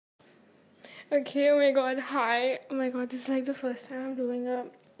Okay, oh my god, hi. Oh my god, this is like the first time I'm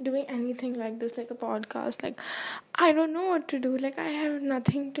doing anything like this, like a podcast. Like I don't know what to do. Like I have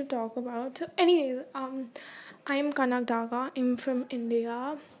nothing to talk about. So anyways, I'm Kanak Daga. I'm from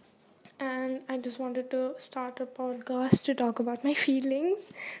India, and I just wanted to start a podcast to talk about my feelings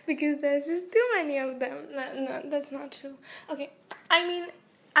because there's just too many of them. No, that's not true. Okay, I mean,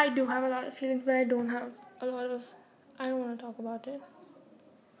 I do have a lot of feelings, but I don't have a lot of. I don't want to talk about it.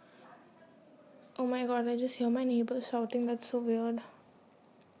 Oh my god, I just hear my neighbors shouting. That's so weird.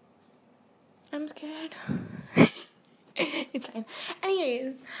 I'm scared. It's fine.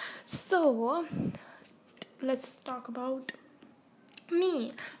 Anyways, so let's talk about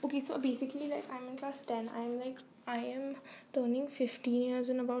me. Okay, so basically, like, I'm in class 10. I am turning 15 years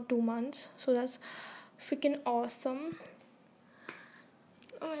in about 2 months. So that's freaking awesome.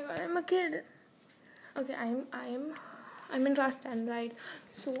 Oh my god, I'm a kid. Okay, I'm in class 10, right?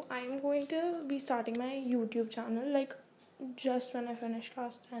 So I'm going to be starting my YouTube channel like just when I finish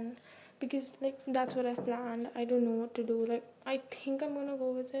class 10 because like that's what I've planned. I don't know what to do. Like I think I'm gonna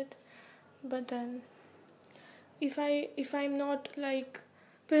go with it, but then if I'm not like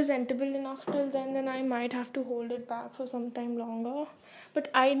presentable enough till then I might have to hold it back for some time longer. But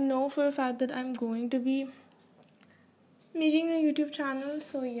I know for a fact that I'm going to be making a YouTube channel.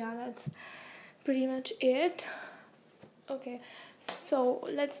 So yeah, that's pretty much it. Okay, so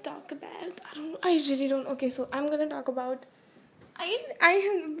let's talk about. I really don't. Okay, so I'm gonna talk about. I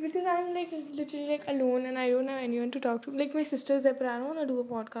am because I'm like literally like alone and I don't have anyone to talk to. Like my sister's there, but I don't want to do a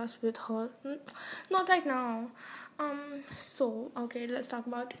podcast with her. Not right now. So okay, let's talk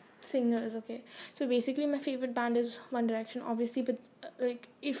about singers. Okay, so basically my favorite band is One Direction, obviously, but like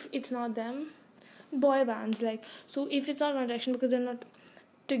if it's not them, boy bands like. So if it's not One Direction because they're not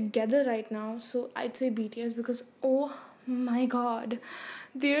together right now, so I'd say BTS because oh my god,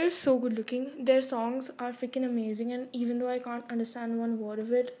 they're so good looking. Their songs are freaking amazing, and even though I can't understand one word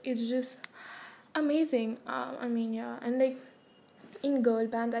of it, it's just amazing. I mean, yeah, and like in girl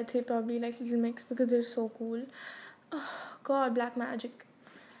bands, I'd say probably like Little Mix because they're so cool. Oh, god, Black Magic.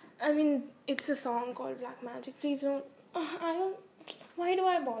 I mean, it's a song called Black Magic. Please don't. I don't. Why do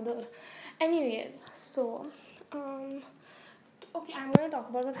I bother? Anyways, so okay, I'm gonna talk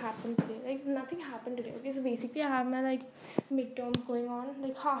about what happened today. Like nothing happened today. Okay, so basically I have my like midterms going on,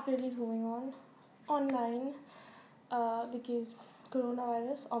 like half yearlies going on online, because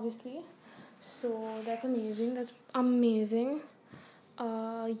coronavirus obviously. So that's amazing. That's amazing.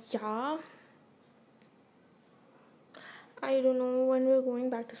 Yeah. I don't know when we're going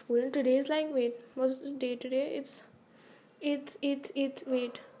back to school. And today's like wait, what's the day today? It's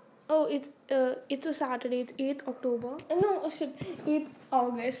wait. Oh, it's a Saturday. It's 8th October. No, oh shit, 8th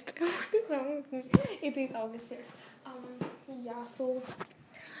August. What is wrong with me? It's 8th August. Yes. Yeah. So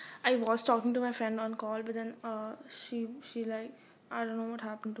I was talking to my friend on call, but then she like I don't know what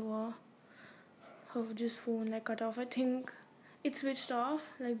happened to her. Her just phone like cut off. I think it switched off.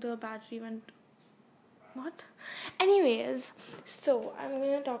 Like the battery went. What? Anyways, so I'm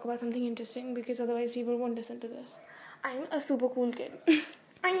gonna talk about something interesting because otherwise people won't listen to this. I'm a super cool kid.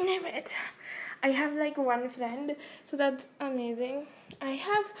 I knew it. I have like one friend, so that's amazing. I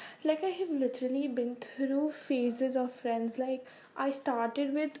have literally been through phases of friends. Like I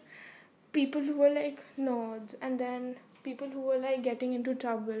started with people who were like nerds, and then people who were like getting into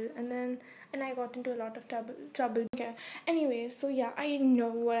trouble, and I got into a lot of trouble. Okay. Anyway, so yeah, I know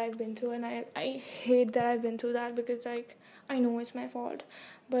what I've been through, and I hate that I've been through that because like I know it's my fault,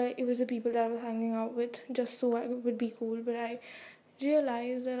 but it was the people that I was hanging out with just so I would be cool. But I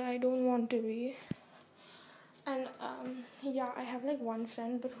realized that I don't want to be. And yeah, I have like one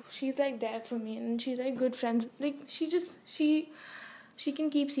friend, but she's like there for me, and she's like good friends. Like she can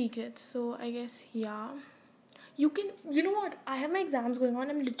keep secrets. So I guess yeah, you know what? I have my exams going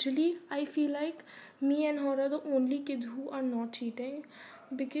on. I feel like me and her are the only kids who are not cheating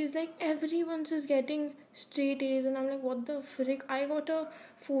because like everyone's just getting straight A's, and I'm like, what the frick? I got a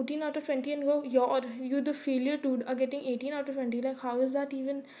 14 out of 20, and you're the failure dude are getting 18 out of 20. Like, how is that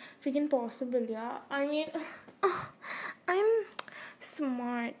even freaking possible? Yeah, I mean, I'm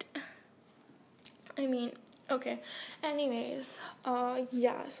smart. I mean, okay. Anyways,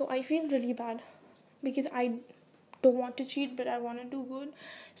 yeah. So I feel really bad because I don't want to cheat, but I want to do good.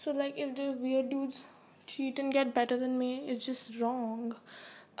 So like, if the weird dudes cheat and get better than me, it's just wrong.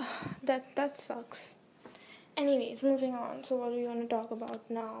 That sucks. Anyways, moving on. So what do we want to talk about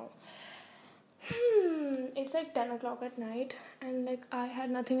now? It's like 10 o'clock at night, and like I had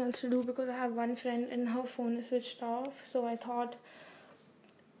nothing else to do because I have one friend and her phone is switched off. So I thought,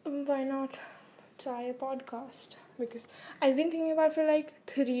 why not try a podcast? because I've been thinking about for like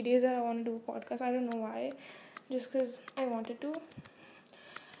 3 days that I want to do a podcast. I don't know why, just because I wanted to.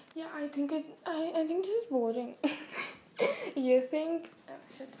 Yeah, I think I think this is boring. You think? Oh,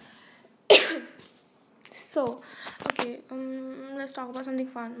 shit. So, okay, let's talk about something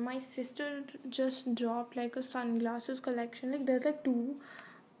fun. My sister just dropped like a sunglasses collection. Like, there's like two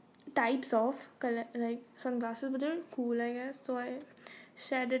types of like sunglasses, but they're cool, I guess. So I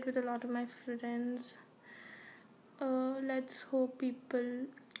shared it with a lot of my friends. Let's hope people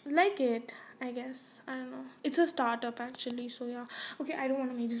like it. I guess, I don't know. It's a startup actually. So yeah. Okay, I don't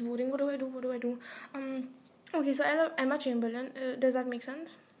want to make this boring. What do I do? What do I do? Okay, so I love Emma Chamberlain. Does that make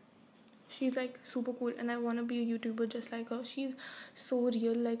sense? She's like super cool, and I want to be a YouTuber just like her. She's so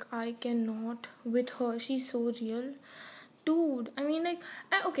real. Like, I cannot with her. She's so real, dude. I mean, like,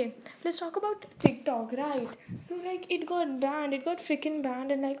 okay, let's talk about TikTok, right? So like, it got banned. It got freaking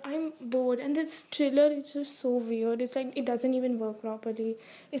banned, and like, I'm bored. And this thriller is just so weird. It's like, it doesn't even work properly.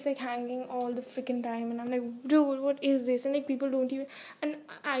 It's like hanging all the freaking time, and I'm like, dude, what is this? And like, people don't even. And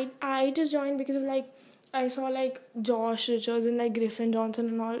I just joined because of like, I saw like Josh Richards and like Griffin Johnson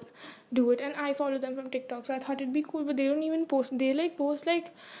and all do it, and I follow them from TikTok, so I thought it'd be cool. But they don't even post. They like post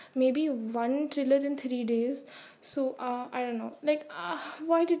like maybe one thriller in 3 days. So I don't know. Like,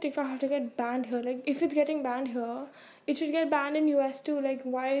 why did TikTok have to get banned here? Like, if it's getting banned here, it should get banned in US too. Like,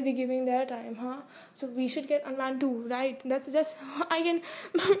 why are they giving their time, huh? So we should get unbanned too, right? That's just I can.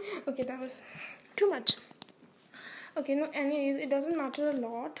 Okay, that was too much. Okay, no, anyways, it doesn't matter a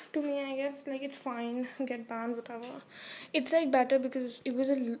lot to me, I guess. Like, it's fine, get banned, whatever. It's like better because it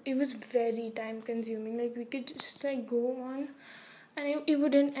was very time consuming. Like, we could just like go on, and it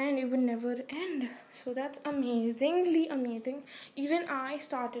wouldn't end. It would never end. So that's amazingly amazing. Even I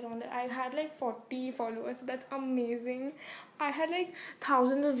started on that. I had like 40 followers. So that's amazing. I had like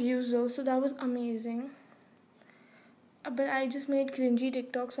thousands of views though, so that was amazing. But I just made cringy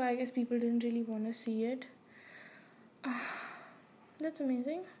TikTok, so I guess people didn't really want to see it. That's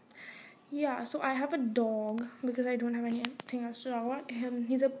amazing. Yeah, so I have a dog because I don't have anything else to talk about.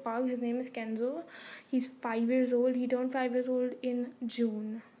 He's a pug. His name is Kenzo. He's 5 years old. He turned 5 years old in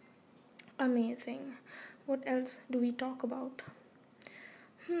June. Amazing. What else do we talk about?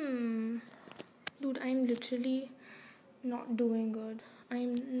 Dude, I'm literally not doing good.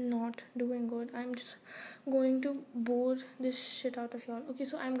 I'm not doing good. I'm just going to bore this shit out of y'all. Okay,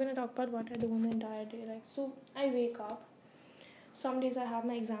 so I'm gonna talk about what I do in the entire day. Like, so I wake up. Some days I have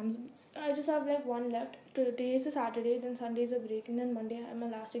my exams. I just have like one left. Today is a Saturday, then Sunday is a break, and then Monday I have my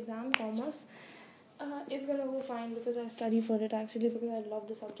last exam, commerce. It's gonna go fine because I study for it actually because I love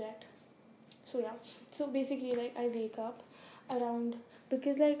the subject. So yeah. So basically, like, I wake up around,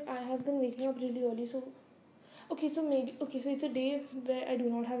 because like I have been waking up really early. So okay, so it's a day where I do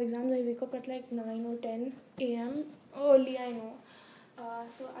not have exams. I wake up at like 9 or 10 a.m. early, I know.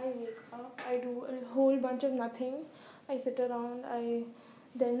 So I wake up, I do a whole bunch of nothing. I sit around, I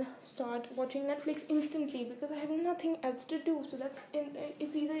then start watching Netflix instantly because I have nothing else to do. So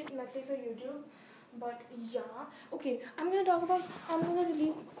it's either Netflix or YouTube. But yeah, okay, I'm gonna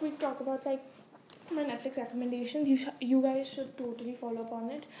really quick talk about like my Netflix recommendations. You guys should totally follow up on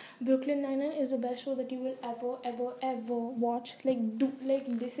it. Brooklyn Nine-Nine is the best show that you will ever watch. Like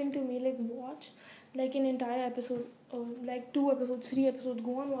listen to me, like watch like an entire episode, like 2 episodes, 3 episodes.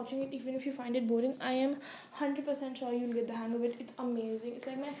 Go on watching it even if you find it boring. I am 100% sure you'll get the hang of it. It's amazing. It's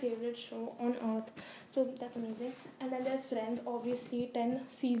like my favorite show on earth. So that's amazing. And then there's Friends, obviously 10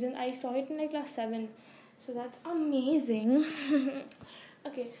 seasons. I saw it in like class 7. So that's amazing.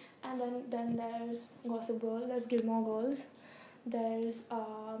 Okay, and then there's Gossip Girl, there's Gilmore Girls, there's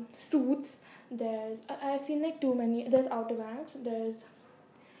Suits, there's I've seen like too many. There's Outer Banks, there's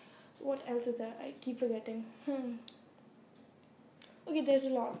what else is there? I keep forgetting. Okay, there's a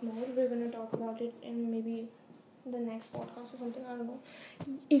lot more. We're gonna talk about it in maybe the next podcast or something. I don't know.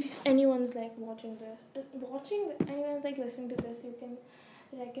 If anyone's like anyone's like listening to this, you can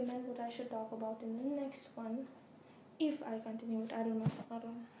recommend what I should talk about in the next one. If I continue it, I don't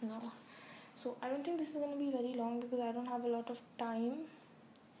know. So I don't think this is going to be very long because I don't have a lot of time,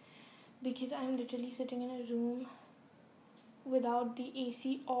 because I'm literally sitting in a room without the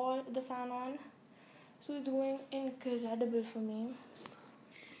AC or the fan on. So it's going incredible for me.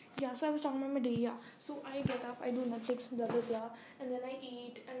 Yeah, so I was talking about my day, yeah. So I get up, I do Netflix, blah blah blah, and then I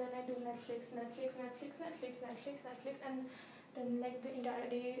eat, and then I do Netflix, and then like the entire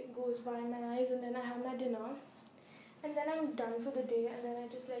day goes by my eyes, and then I have my dinner. And then I'm done for the day, and then I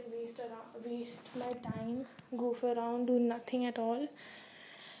just like waste my time, goof around, do nothing at all.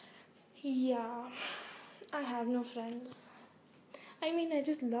 Yeah, I have no friends. I mean, I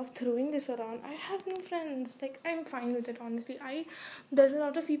just love throwing this around. I have no friends. Like, I'm fine with it, honestly. There's a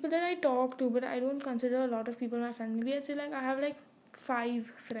lot of people that I talk to, but I don't consider a lot of people my friends. Maybe I'd say, like, I have, like,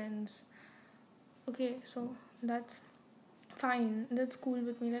 5 friends. Okay, so that's fine. That's cool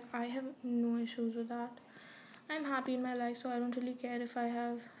with me. Like, I have no issues with that. I'm happy in my life, so I don't really care if I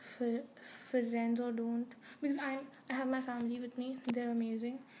have friends or don't. Because I have my family with me. They're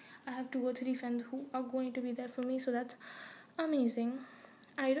amazing. I have 2 or 3 friends who are going to be there for me, so that's amazing.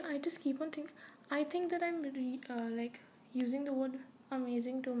 I just keep on thinking. I think that I'm like using the word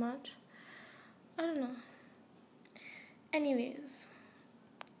amazing too much. I don't know. Anyways,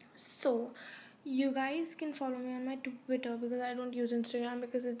 so you guys can follow me on my Twitter because I don't use Instagram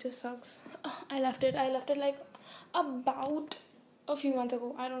because it just sucks. I left it like about a few months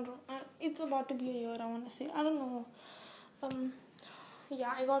ago. I don't know. It's about to be a year, I want to say. I don't know.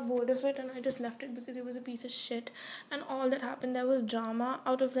 Yeah, I got bored of it and I just left it because it was a piece of shit. And all that happened, there was drama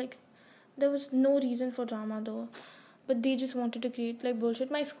out of like, there was no reason for drama though. But they just wanted to create like bullshit.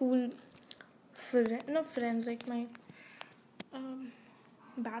 My school not friends, like my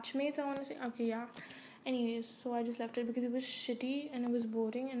batchmates, I want to say. Okay, yeah. Anyways, so I just left it because it was shitty and it was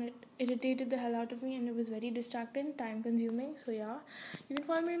boring and it irritated the hell out of me and it was very distracting, time consuming. So yeah, you can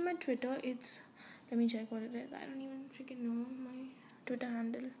follow me on my Twitter. It's, let me check what it is. I don't even freaking know my Twitter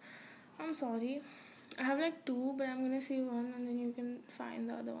handle. I'm sorry. I have like 2, but I'm gonna say one and then you can find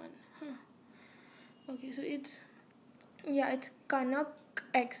the other one. Okay, so it's Kanak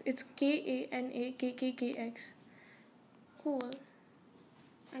X. It's KANAKKX. Cool.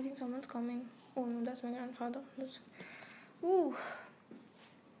 I think someone's coming. Oh no, that's my grandfather. Ooh.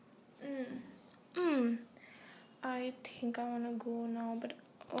 I think I wanna go now, but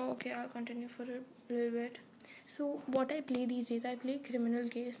okay, I'll continue for a little bit. So what I play these days, I play Criminal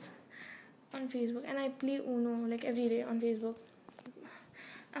Case on Facebook and I play Uno like every day on Facebook.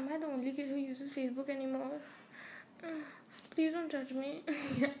 Am I the only kid who uses Facebook anymore? Please don't judge me.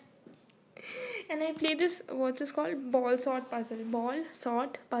 And I play this, what's this called? Ball sort puzzle.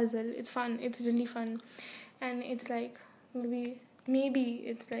 It's fun. It's really fun. And it's like, maybe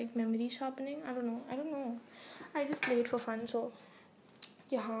it's like memory sharpening. I don't know. I just play it for fun, so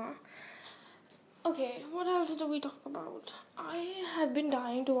yeah. Okay, what else do we talk about? I have been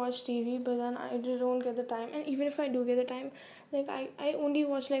dying to watch TV, but then I just don't get the time. And even if I do get the time, like I only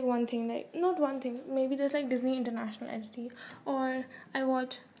watch like one thing, like not one thing. Maybe there's like Disney International HD, or I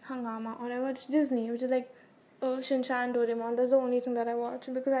watch Hangama, or I watch Disney, which is like Shinchan, Doraemon. That's the only thing that I watch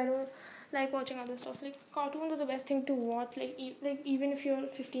because I don't like watching other stuff. Like cartoons are the best thing to watch. Like even if you're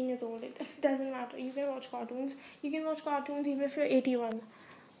 15 years old, it doesn't matter. You can watch cartoons. You can watch cartoons even if you're 81.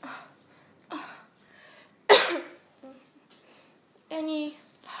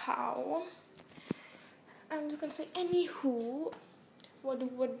 Anyhow, I'm just gonna say anywho.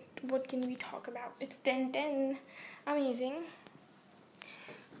 What can we talk about? It's 10:10. Amazing.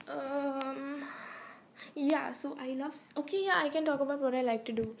 Yeah, so I can talk about what I like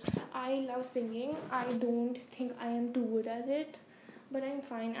to do. I love singing. I don't think I am too good at it, but I'm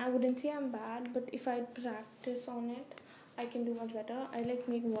fine. I wouldn't say I'm bad, but if I practice on it, I can do much better. I like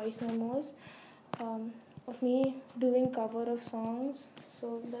make voice memos of me doing cover of songs,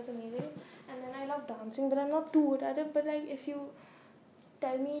 so that's amazing. And then I love dancing, but I'm not too good at it. But like if you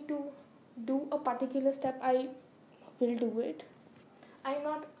tell me to do a particular step, I will do it. I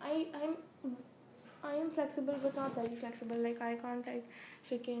am flexible but not very flexible. Like I can't like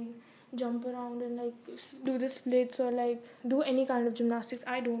freaking jump around and like do the splits or like do any kind of gymnastics.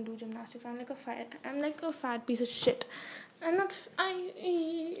 I don't do gymnastics. I'm like a fat piece of shit. I'm not I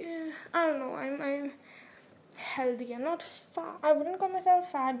don't know. I'm healthy. I'm not fat. I wouldn't call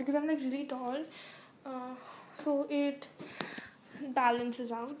myself fat because I'm like really tall. So it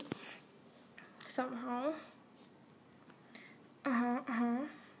balances out somehow. And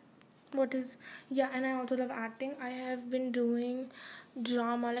I also love acting. I have been doing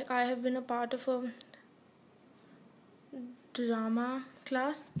drama. Like I have been a part of a drama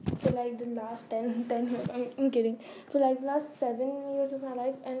class for like the last 10 years. I'm kidding. For like the last 7 years of my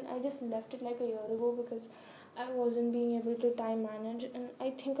life, and I just left it like a year ago because I wasn't being able to time manage, and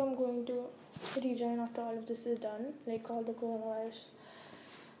I think I'm going to rejoin after all of this is done. Like all the coronavirus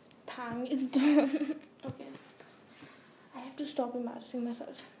thing is done. Okay. I have to stop embarrassing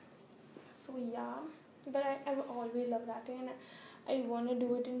myself. So yeah, but I've always loved acting and I want to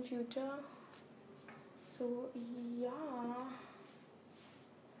do it in future. So yeah,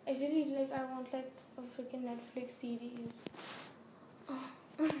 I want like a freaking Netflix series.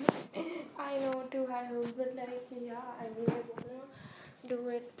 I know, too high hopes, but like yeah, I really want to. do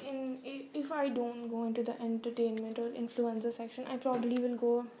it. If I don't go into the entertainment or influencer section, I probably will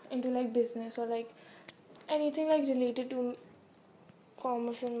go into like business or like anything like related to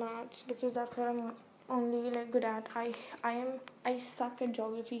commerce and maths, because that's what I'm only like good at. I suck at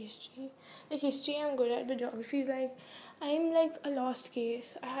geography, history. Like history I'm good at, but geography is like I'm like a lost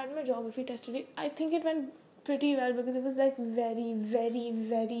case. I had my geography test today. I think it went pretty well because it was like very, very,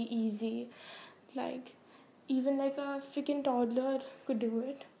 very easy. Like even like a freaking toddler could do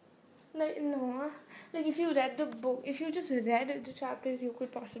it. Like no, like if you read the book, if you just read the chapters, you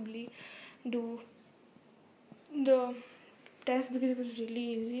could possibly do the test because it was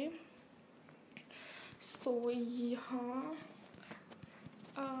really easy. So yeah.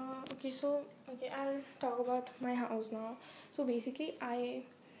 Okay, I'll talk about my house now. So basically, I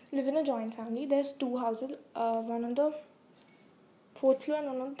live in a joint family. There's two houses, one on the fourth floor and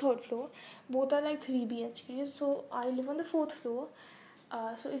one on the third floor. Both are like 3 BHKs. So I live on the fourth floor.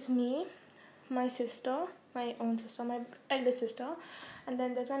 So it's me, my sister, my own sister, my elder sister, and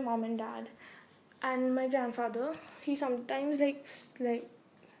then there's my mom and dad, and my grandfather. He sometimes like.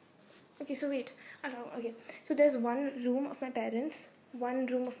 Okay, so wait. Okay, so there's one room of my parents, one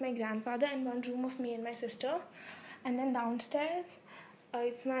room of my grandfather, and one room of me and my sister, and then downstairs,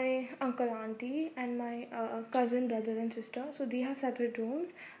 it's my uncle, auntie, and my cousin, brother, and sister. So they have separate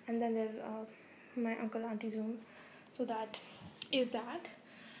rooms, and then there's my uncle, auntie's room. So that is that.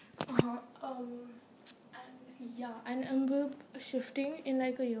 Uh-huh. And yeah, and we're shifting in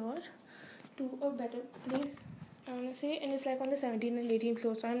like a year to a better place, I wanna say, and it's like on the 17th and 18th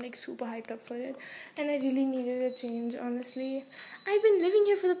floor, so I'm like super hyped up for it, and I really needed a change, honestly. I've been living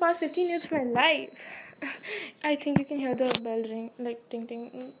here for the past 15 years of my life. I think you can hear the bell ring, like ting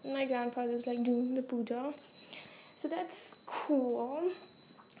ting. My grandfather's like doing the puja, so that's cool.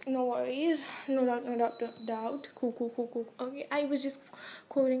 No worries, no doubt. Cool. Okay, I was just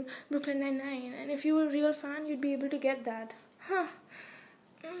quoting Brooklyn Nine-Nine, and if you were a real fan, you'd be able to get that. Huh.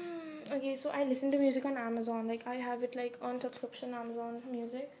 Okay, so I listen to music on Amazon. Like, I have it, like, on subscription Amazon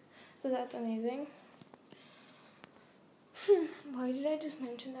Music. So that's amazing. Why did I just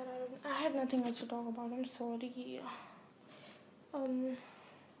mention that? I had nothing else to talk about. I'm sorry.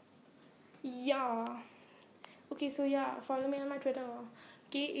 Yeah. Okay, so yeah, follow me on my Twitter.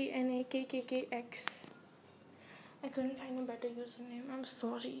 KANAKKKX. I couldn't find a better username. I'm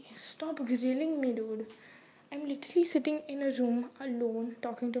sorry. Stop grilling me, dude. I'm literally sitting in a room alone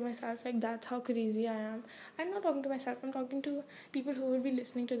talking to myself. Like, that's how crazy I am. I'm not talking to myself. I'm talking to people who will be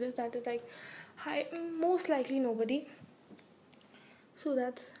listening to this. That is like, hi, most likely nobody. So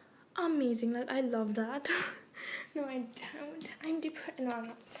that's amazing. Like, I love that. No, I don't. I'm depressed. No, I'm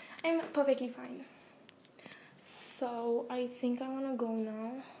not. I'm perfectly fine. So I think I want to go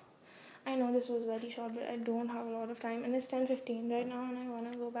now. I know this was very short, but I don't have a lot of time, and it's 10:15 right now, and I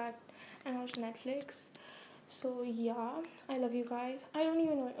want to go back and watch Netflix. So yeah, I love you guys. I don't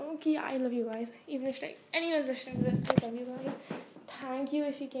even know. Okay, yeah, I love you guys. Even if like anyone's listening to this, I love you guys. Thank you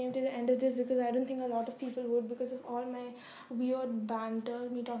if you came to the end of this, because I don't think a lot of people would, because of all my weird banter,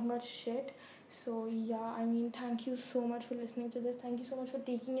 me talking about shit. So yeah, I mean, thank you so much for listening to this. Thank you so much for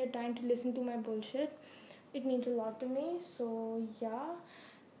taking your time to listen to my bullshit. It means a lot to me. So yeah,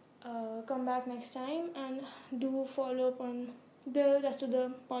 come back next time and do follow up on the rest of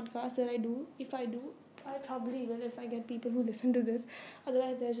the podcast that I do. If I do, I probably will if I get people who listen to this.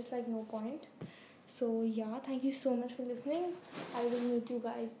 Otherwise, there's just like no point. So yeah, thank you so much for listening. I will meet you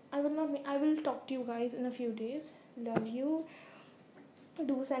guys. I will talk to you guys in a few days. Love you.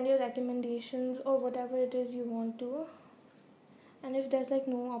 Do send your recommendations or whatever it is you want to. And if there's like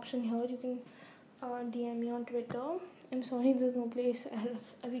no option here, you can DM me on Twitter. I'm sorry, there's no place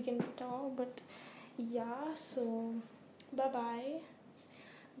else we can talk, but yeah. So bye bye.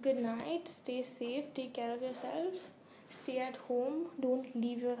 Good night. Stay safe. Take care of yourself. Stay at home. Don't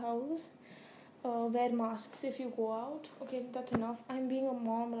leave your house. Wear masks if you go out. Okay, that's enough. I'm being a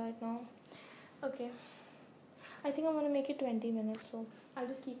mom right now. Okay. I think I'm gonna make it 20 minutes, so I'll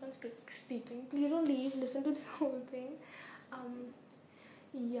just keep on speaking. Please don't leave. Listen to this whole thing.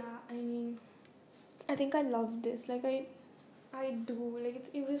 Yeah, I mean, I think I love this. Like, I do. Like,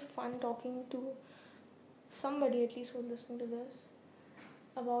 it was fun talking to somebody at least who's listening to this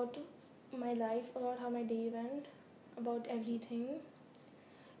about my life, about how my day went, about everything.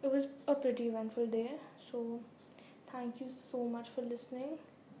 It was a pretty eventful day. So, thank you so much for listening.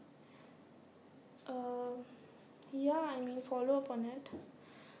 Yeah, I mean, follow up on it.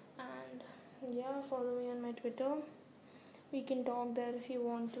 And yeah, follow me on my Twitter. We can talk there if you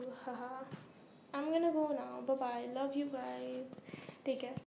want to. Haha. I'm gonna go now. Bye bye. Love you guys. Take care.